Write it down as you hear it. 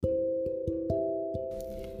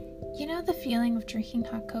You know the feeling of drinking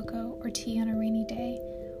hot cocoa or tea on a rainy day,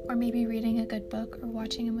 or maybe reading a good book or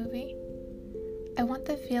watching a movie? I want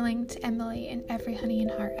the feeling to emulate in every Honey and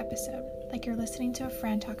Heart episode, like you're listening to a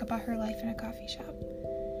friend talk about her life in a coffee shop.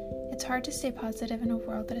 It's hard to stay positive in a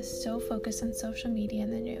world that is so focused on social media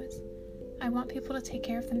and the news. I want people to take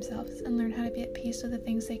care of themselves and learn how to be at peace with the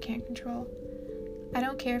things they can't control. I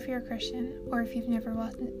don't care if you're a Christian or if you've never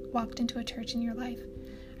walked into a church in your life.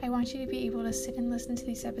 I want you to be able to sit and listen to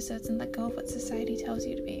these episodes and let go of what society tells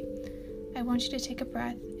you to be. I want you to take a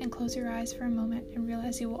breath and close your eyes for a moment and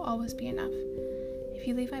realize you will always be enough. If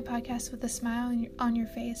you leave my podcast with a smile on your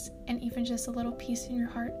face and even just a little peace in your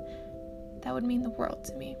heart, that would mean the world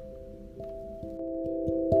to me.